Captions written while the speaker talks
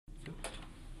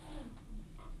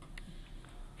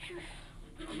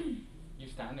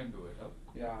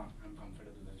Yeah, I'm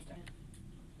comfortable this time.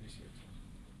 Appreciate it.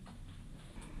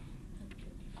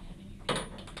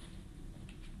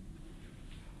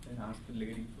 Then ask the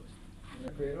lady first.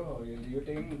 Pero you're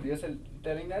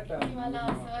telling that? ఇవాళ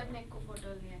sir neck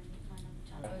ఫోటోలు తీయండి మనం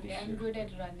చాలా I'm good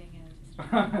at running and just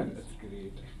That's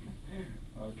great.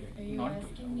 Okay. Are you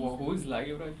asking me Who's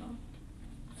live right now?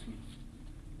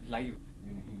 Live.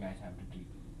 You guys have to treat.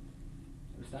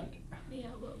 What's that?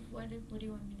 Yeah, what do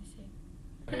you want me to say?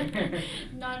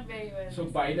 Not very well. So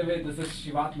by the way, this is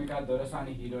Shivatmika,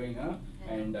 Dorasaani heroine,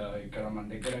 and ikkada man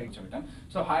daggara chota.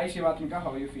 So hi Shivatmika,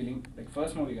 how are you feeling? Like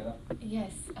first movie kada?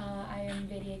 Yes, I am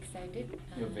very excited.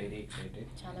 You're very excited.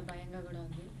 చాలా భయంగా కూడా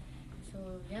ఉంది. So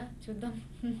yeah, చూద్దాం.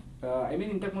 I mean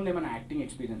ఇంతకు ముందు ఏమైనా acting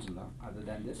experience ఉందా other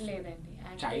than this? లేదండి.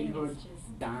 Childhood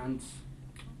dance.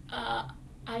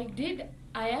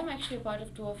 I am actually a part of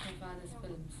two of my father's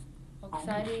films.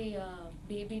 ఒకసారి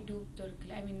బేబీ డూప్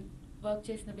దొరకలే, ఐ మీన్ వర్క్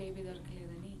చేసిన బేబీ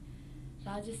దొరకలేదని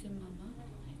రాజసింహమ్మ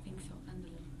ఐ థింక్ సో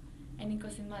అందులో. అండ్ ఇంకో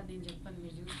సినిమా అది నేను చెప్పాను,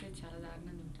 మీరు చూస్తే చాలా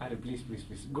దారుణంగా ఉంటుంది. అరే ప్లీజ్ ప్లీజ్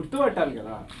ప్లీజ్ గుర్తుపట్టాలి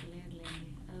కదా. లేదులేండి,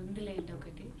 అది ఉందిలేండి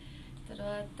ఒకటి.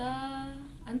 తర్వాత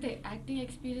అంతే యాక్టింగ్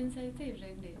ఎక్స్పీరియన్స్ అయితే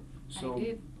రెండే. So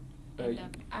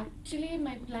actually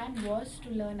my plan was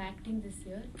to learn acting this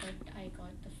year, but I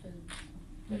got the film.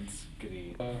 That's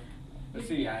great. Let's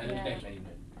see, I'll take like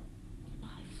that.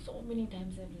 So many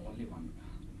times I've learned. Only one.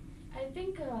 I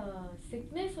think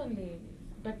sickness only,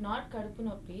 but not కడుపు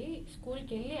నొప్పి.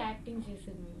 స్కూల్కి వెళ్ళి acting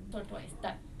చేసేది మేము. So twice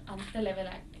that అంత level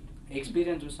acting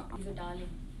Experience was is a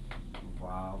darling.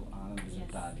 wow, Anand is a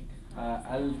Yes. darling.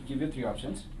 I'll give you 3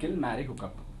 options: kill, marry, hook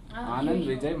up. Anand,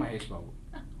 Vijay, Mahesh Babu.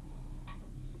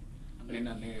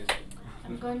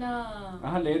 I'm gonna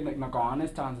లేదు నాకు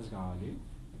honest answers కావాలి.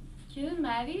 kill,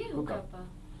 marry, hook Hook up.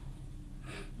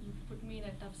 You put me in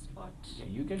a tough spot. Yeah,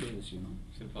 you can do this, you know.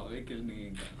 She'll probably kill me.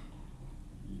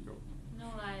 No,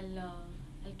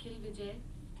 I'll kill Vijay.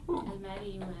 I'll marry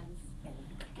Humans,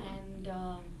 and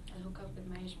I'll hook up with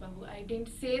Mahesh Babu. I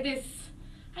didn't say this.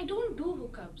 I don't do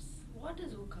hookups. What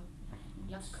is hookup?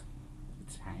 Yuck.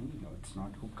 It's hanging out. It's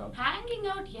not hook up. Hanging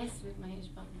out, yes, with Mahesh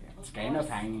Babu. Yeah, it's kind of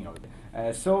hanging out.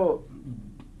 So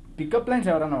pickup lines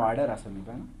ఎవరైనా వాడారు అసలు మీ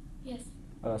పైన? Yes.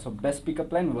 So best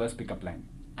pickup line, worst pickup line.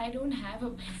 I don't have a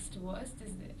best. Worst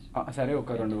is there. సరే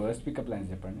ఒక 2 worst pickup lines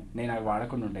చెప్పండి, నేను అవి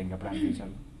వాడకుండా ఉంటాయి ఇంకా ప్లాన్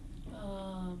ఫ్యూచర్లో.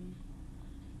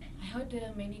 I heard there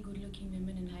are many good-looking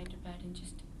women in Hyderabad and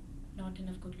just not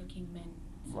enough good-looking men.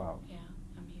 So, Wow. Yeah,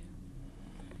 I'm here.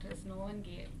 There's no one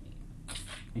gay at me.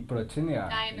 ఇప్పుడు వచ్చింది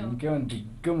I know. ఇంకేం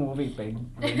బిగ్ మూవీ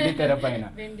వెండి తెర పైన.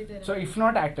 Vendi Thera. So if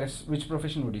not actress, which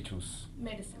profession would you choose?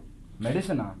 Medicine.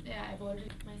 మెడిసినా? Yeah, I've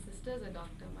already. My sister's a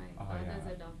doctor. My father's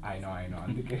a doctor. I know.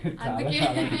 అందుకే అందుకే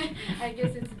చాలా I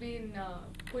guess it's been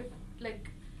put like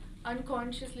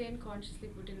unconsciously and consciously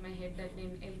put in my head that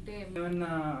నేను వెళ్తే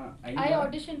ఏమన్నా I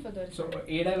auditioned for so Dorasaani.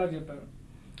 A dialogue చెప్పారు?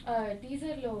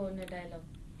 Teaser లో ఉన్న dialogue.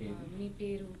 ఏది? మీ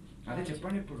పేరు. అదే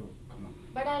చెప్పండి ఇప్పుడు.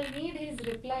 But I'll need his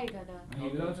reply కదా. He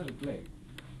will also reply.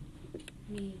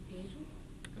 మీ పేరు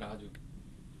రాజు,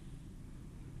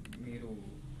 మీరు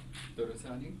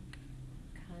దొరసాని.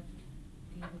 కాదు.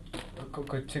 దేవుడు.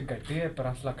 కొంచెం గట్టిగా చెప్పారు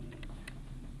అసలు.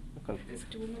 There's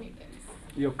too many times.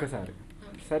 ఈ ఒక్కసారి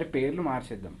సరే పేర్లు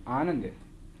మార్చేద్దాం. ఆనందే.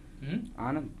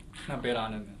 ఆనంద్. నా పేరు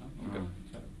ఆనంద్.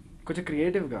 కొంచెం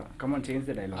క్రియేటివ్గా కమాన్ చేంజ్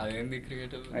ద డైలాగ్. అదేంది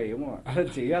క్రియేటివ్? ఏమో అలా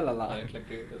చేయాలి అలా. ఎట్లా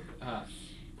క్రియేటివ్?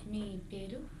 మీ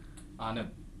పేరు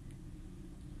ఆనంద్,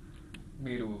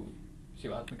 మీరు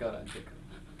శివాత్మిక రాజశేఖర్.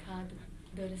 కాదు.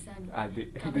 దొరసాని. అది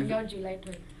Coming out July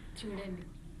 12th. చూడండి.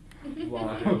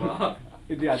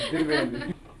 ఇది అద్దరిపోయింది.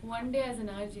 One day as an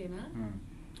RJ-నా?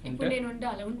 ఇప్పుడు నేను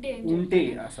ఉండాలి. ఉంటే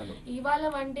అసలు ఇవాళ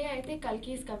వన్ డే అయితే కల్కి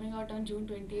is coming out on June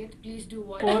 28th. Please do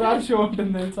watch. 4 hours show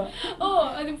ఉంటుంది తెలుసా? ఓ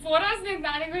అది 4 hours. నేను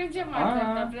దాని గురించే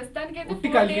మాట్లాడతా. ప్రస్తుతానికి అయితే ఉట్టి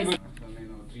 4 కల్కి days.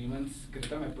 నేను 3 months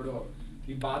క్రితం ఎప్పుడో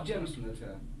ఈ బాబ్జీ అని వస్తుంది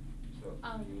తెలుసా? సో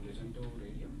అవును. You listen to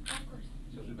radio. Of course.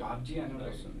 So Babji అని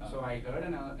వస్తుంది. So I heard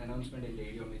an announcement in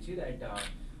radio మిర్చి దట్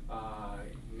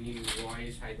మీ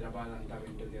వాయిస్ హైదరాబాద్ అంతా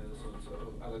వింటుంది కదా. సో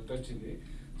అదొచ్చి వచ్చింది.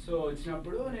 సో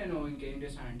వచ్చినప్పుడు నేను ఇంకేం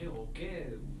చేశానంటే ఓకే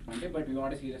అంటే but you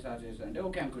want serious are చేస్తా అంటే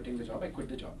okay I'm quitting the job. I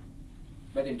quit the job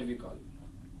by the interview call.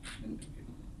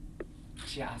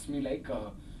 She asked me like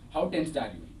how tensed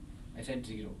are you? I said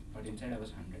 0, but inside I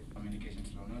was 100.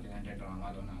 కమ్యూనికేషన్స్లోనో లేదంటే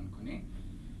డ్రామాలోనో అనుకుని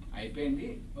అయిపోయింది.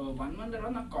 1 month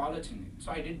తర్వాత నాకు call వచ్చింది. So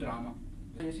I did drama.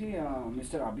 వచ్చేసి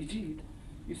mister Abhijit,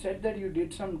 you said that you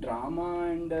did some drama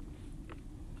and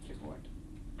what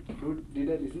did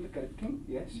I listen the correct thing?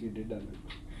 Yes, you did.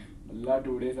 మళ్ళా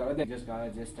 2 days తర్వాత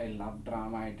just I love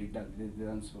drama, I did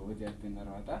అని so చెప్పిన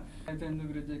తర్వాత అయితే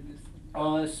ఎందుకు reject చేస్తారు?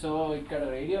 So ఇక్కడ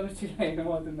రేడియో మిర్చిలో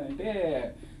ఏమవుతుందంటే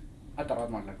ఆ తర్వాత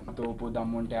మాట్లాడుకున్నాం. తోపు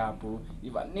దమ్ముంటే ఆపు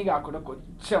ఇవన్నీ కాకుండా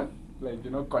కొంచెం లైక్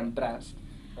కాంట్రాస్ట్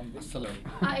అసలు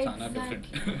Ah, చాలా డిఫరెంట్.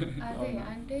 అదే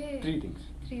అంటే three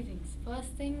things.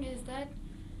 First thing is that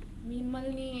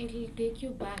మిమ్మల్ని it will take you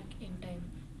back in time.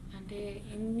 అంటే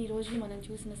ఇన్ని రోజులు మనం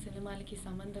చూసిన సినిమాలకి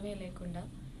సంబంధమే లేకుండా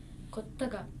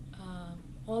కొత్తగా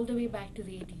all the way back to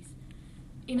the 80s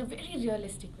in a very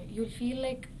realistic way. You'll feel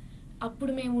like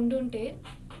అప్పుడు మేము ఉండుంటే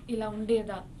ఇలా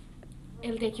ఉండేదా. It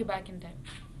will take you back in time.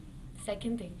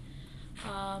 Second thing,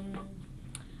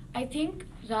 I think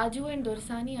Raju and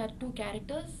Dorasaani are two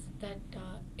characters that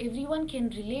everyone can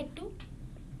relate to.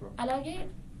 Alage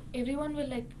everyone will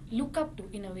like look up to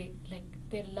in a way, like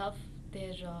their love,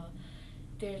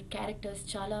 their characters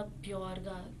chala pure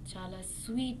ga, chala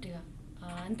sweet ga.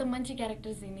 Anta manchi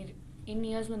characters in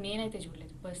years lo nenaithe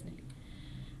chudaledu personally.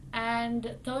 And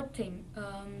third thing,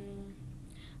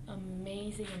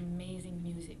 amazing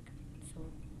music. So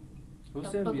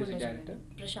Who's the music director?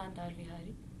 Prashant R.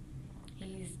 Vihari.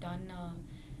 He's done a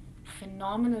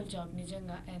phenomenal job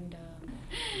నిజంగా. And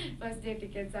first day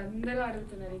tickets అందరూ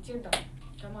అడుగుతున్నారు, ఇచ్చేద్దాం.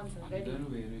 Come on sir, ready.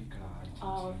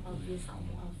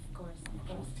 Obviously, of course.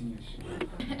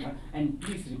 And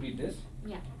please repeat this.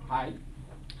 Yeah. Hi.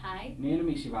 నేను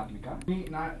మీ Shivathmika.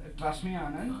 Trust me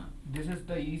Anand, this is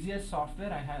the easiest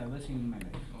software I have ever seen in my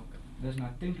life. Okay. There's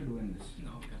nothing to do in this.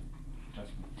 Okay.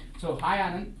 Trust me. So hi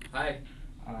Anand. Hi.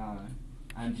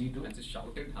 I'm Jeetu. I just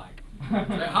shouted hi.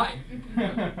 Hi.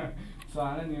 So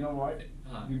Anand, you know what?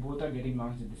 We both are getting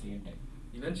launched at the same time.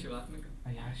 Even Shivatmika.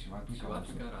 Yeah, Shivatmika.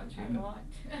 Shivatmika Raj. What?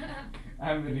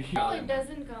 I'm really. No, it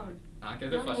doesn't count.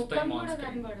 నాకైతే నా first ముఖం time కూడా on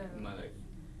screen కనబడదు. In my life.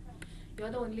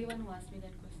 You're the only one who asked me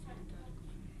that question.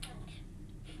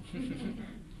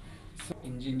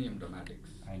 Ingenium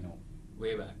Dramatics. I know.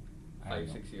 Way back. I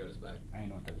 5-6 know. years back. I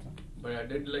know తెలుసా. But I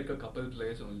did like a couple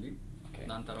plays only. Okay.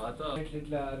 దాని తర్వాత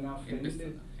ఇట్లా నా friend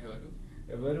ఎవరు?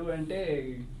 ఎవరు అంటే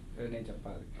నేను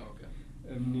చెప్పాలి. ఓకే.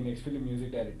 నేను actually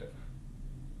music director.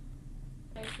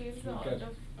 I feel so Speaker. out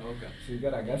of. Okay.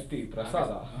 Srikar Agasti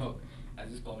Prasad. I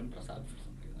just call him Prasad for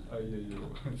some reason. అయ్యో.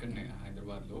 ఇక్కడనే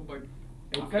హైదరాబాద్లో. బట్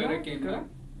ఎక్కడ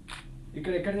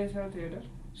ఎక్కడ చేసావు థియేటర్?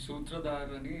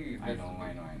 సూత్రధార్ అని. I know.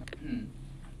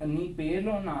 నీ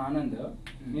పేరులో ఉన్న ఆనంద్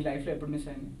నీ లైఫ్ లో ఎప్పుడు మిస్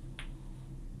అయింది?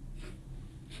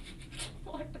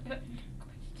 What?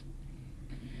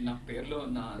 నా పేరులో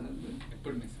ఉన్న ఆనంద్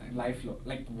ఎప్పుడు మిస్ అయింది లైఫ్ లో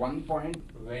like one point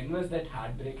when was that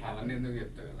heart break అవన్నీ ఎందుకు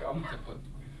చెప్తా కదా, చెప్పొద్దు.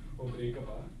 ఓ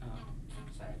breakup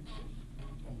sad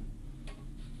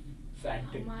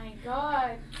Oh my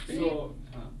God. So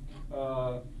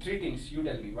three things you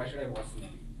tell me why should I watch this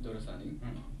movie? Dorasani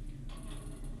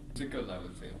musical I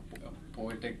will say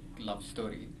poetic love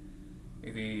story.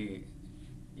 ఇది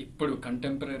ఇప్పుడు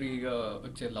కంటెంపరీగా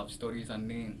వచ్చే love stories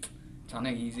అన్నీ చాలా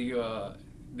ఈజీగా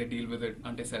దే డీల్ విత్ ఇట్.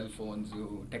 అంటే cell phones,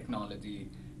 technology,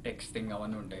 texting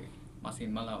అవన్నీ ఉంటాయి. మా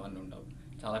సినిమాలో అవన్నీ ఉండవు.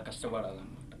 చాలా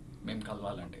కష్టపడాలన్నమాట మేము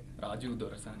కలవాలంటే. రాజు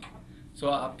దొరసాని. సో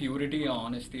ఆ ప్యూరిటీ, ఆ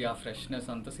ఆనెస్టీ, ఆ ఫ్రెష్నెస్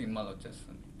అంతా సినిమాలో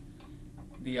వచ్చేస్తుంది.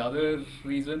 The other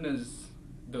reason is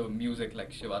the music.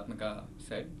 Like Shivatmika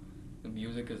said, the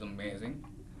music is amazing.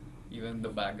 Even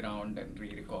the background and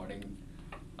re-recording,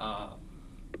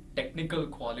 technical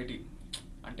quality.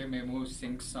 అంటే మేము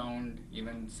sync sound,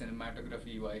 even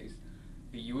cinematography wise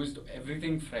we used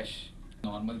everything fresh.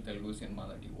 Normal Telugu cinema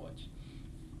that you watch.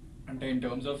 అంటే in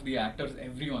terms of the actors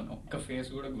everyone ఒక్క face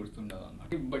కూడా గుర్తుండదు అన్నమాట.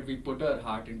 But we put our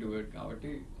heart in to it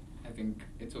కాబట్టి I think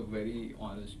it's a very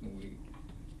honest movie.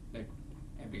 Like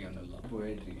everyone will love.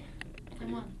 Poetry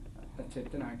Come on.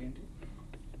 చెప్తే నాకేంటి?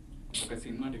 ఒక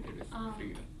cinema ticket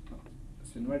ఫ్రీగా.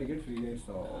 Cinema ticket ఫ్రీగా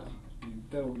ఇస్తావు?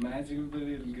 ఇంత మ్యాజిక్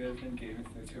గర్ల్ ఫ్రెండ్కి ఏమి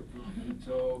ఇస్తావు చెప్పు.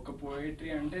 సో ఒక పోయిటరీ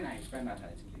అంటే నా ఎక్స్పాండ్ అలా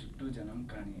చుట్టూ జనం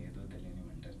కానీ ఏదో తెలియని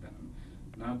ఒంటరితనం.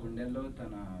 నా గుండెల్లో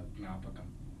తన జ్ఞాపకం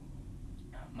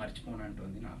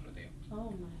మర్చిపోనంటుంది నా హృదయం. Oh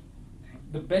my.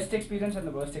 The best experience and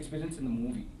the worst experience in the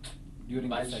movie during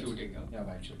While the set. shooting, huh? Yeah,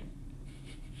 while shooting.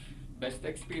 Best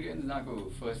experience నాకు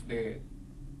first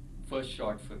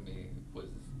shot for me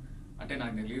was, అంటే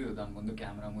నాకు తెలియదు దాని ముందు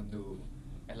కెమెరా ముందు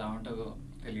ఎలా ఉంటుందో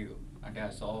తెలియదు. అంటే ఐ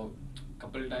సా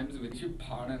కపుల్ టైమ్స్ వచ్చి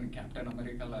పాడని కెప్టెన్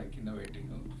అమెరికాలో కింద పెట్టి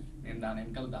నేను దాని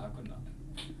వెనకాల దాక్కున్నా.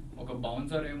 ఒక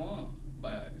బౌన్సర్ ఏమో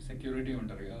సెక్యూరిటీ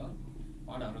ఉంటారు కదా,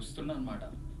 వాడు అరుస్తున్నా అనమాట,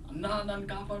 అన్నా నన్ను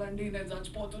కాపాడండి నేను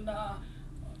చచ్చిపోతున్నా.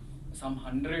 Some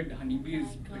 100 honeybees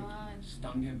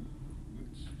stung him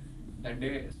that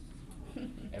day.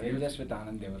 Avengers with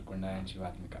Anand Devarkonda and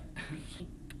Shivatmika.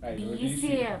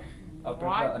 DCF.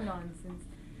 What nonsense.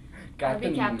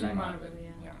 Captain Marvel,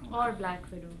 yeah. Or Black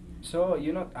Widow. So,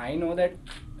 I know that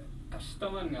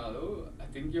కష్టం అని కాదు, I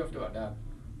think you have to adapt.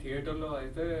 థియేటర్లో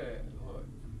అయితే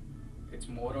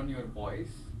it's more on your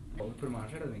voice. ఇప్పుడు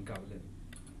మాట్లాడదు ఇంకా అవ్వలేదు.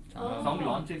 Song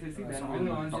launch చేసేసి then Song we'll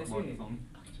launch talk about చేసి- the song.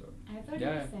 I thought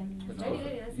Yeah, you sang. that's Ready, all.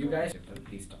 ready, let's You go. guys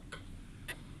please talk.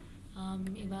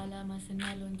 ఇవాళ మా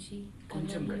సినిమాలోంచి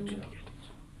కొంచెం కలర్లు గట్టిగా.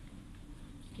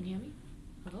 Can you hear me?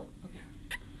 Hello? Okay.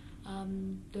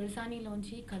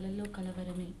 దొరసానిలోంచి కలల్లో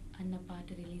కలవరమే అన్న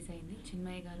పాట release అయింది.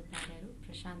 చిన్మయ్య గారు పాడారు,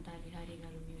 ప్రశాంత్ విహారీ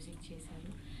గారు మ్యూజిక్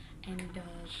చేశారు, and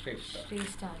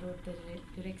Shreshtha road the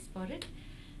lyrics for it.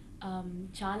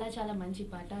 చాలా చాలా మంచి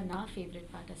పాట, నా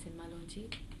ఫేవరెట్ పాట సినిమాలోంచి.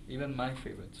 Even my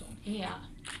favorite song. Yeah.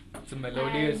 It's a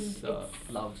melodious And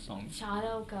it's love song. చాలా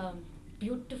ఒక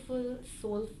బ్యూటిఫుల్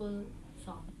సోల్ఫుల్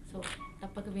సాంగ్. సో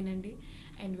తప్పక వినండి.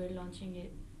 And we are launching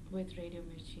it with radio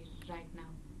మిర్చి రైట్ నౌ.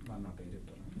 నా పేరు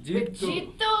చెప్తాను.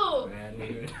 Jeetu! Very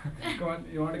good. Come on,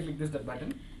 you want to click that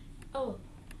button? Oh,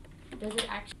 does it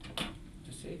actually?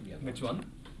 Just say it. We are Which one?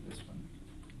 This one.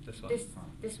 This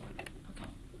one. This one. Okay.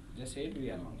 Just say it. We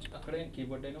are launching. అక్కడే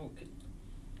keyboard అయినా okay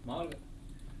మామూలుగా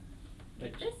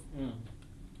Like this?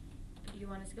 You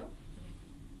want us to go? Okay.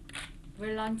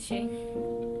 We're launching.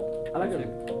 అలాగే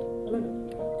ఇక్కడ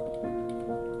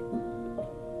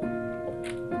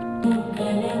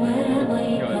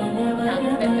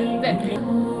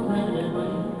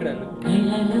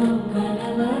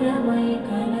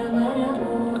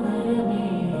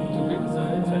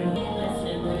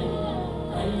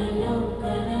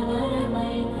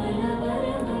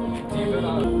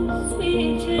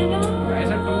Guys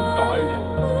are too tall.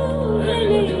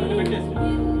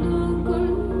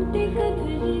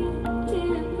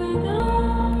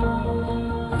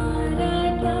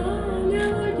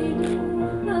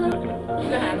 Put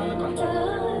the hand on the console.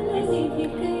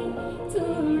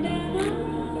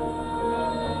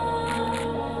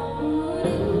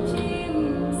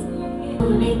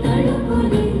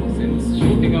 Since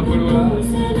shooting అప్పుడు కూడా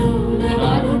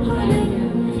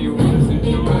if you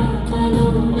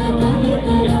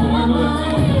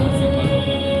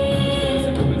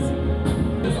listen to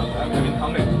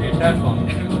hum it, entire song.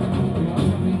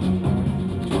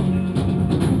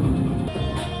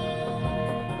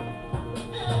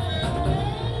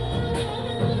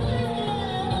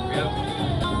 We have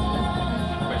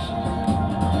questions.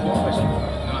 More questions.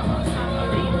 No, I'm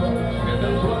asking.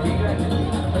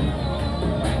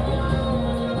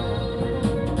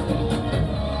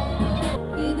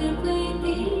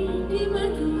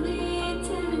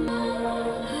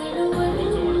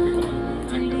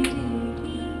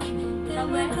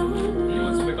 He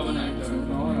wants to become an actor.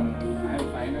 No. I'm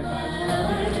fine with that.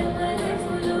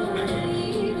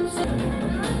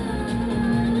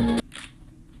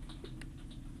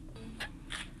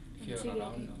 If you're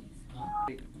around now.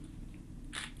 Okay.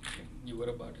 You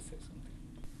were about to say something.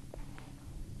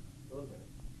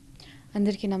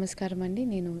 అందరికీ నమస్కారం అండి.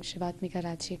 నేను శివాత్మిక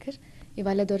రాజశేఖర్.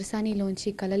 ఇవాళ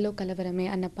దొరసానిలోంచి కలల్లో కలవరమే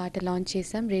అన్న పాట launch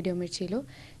చేశాం radio మిర్చిలో.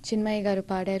 చిన్మయ్య గారు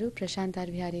పాడారు, ప్రశాంత్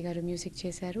విహారీ గారు మ్యూజిక్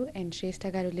చేశారు, అండ్ శ్రేష్ఠ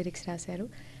గారు లిరిక్స్ రాశారు.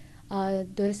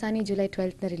 దొరసాని జూలై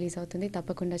 12th రిలీజ్ అవుతుంది,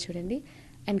 తప్పకుండా చూడండి.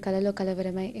 And కలల్లో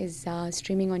కలవరమే is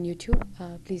streaming on YouTube.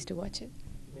 Please do watch it.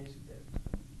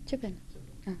 చెప్పాను.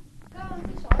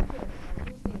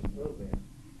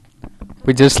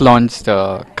 We just launched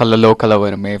Kallalo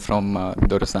Kalavarame from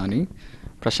Dorasaani.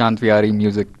 Prashant Vihari,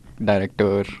 music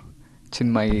director,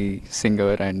 Chinmay,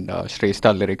 singer, and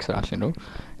Shrestha lyrics Rashinu.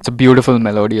 It's a beautiful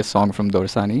melodious song from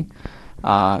Dorasaani.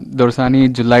 Dorasaani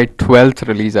July 12th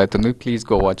release aitundi. Please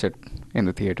go watch it in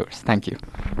the theaters. Thank you.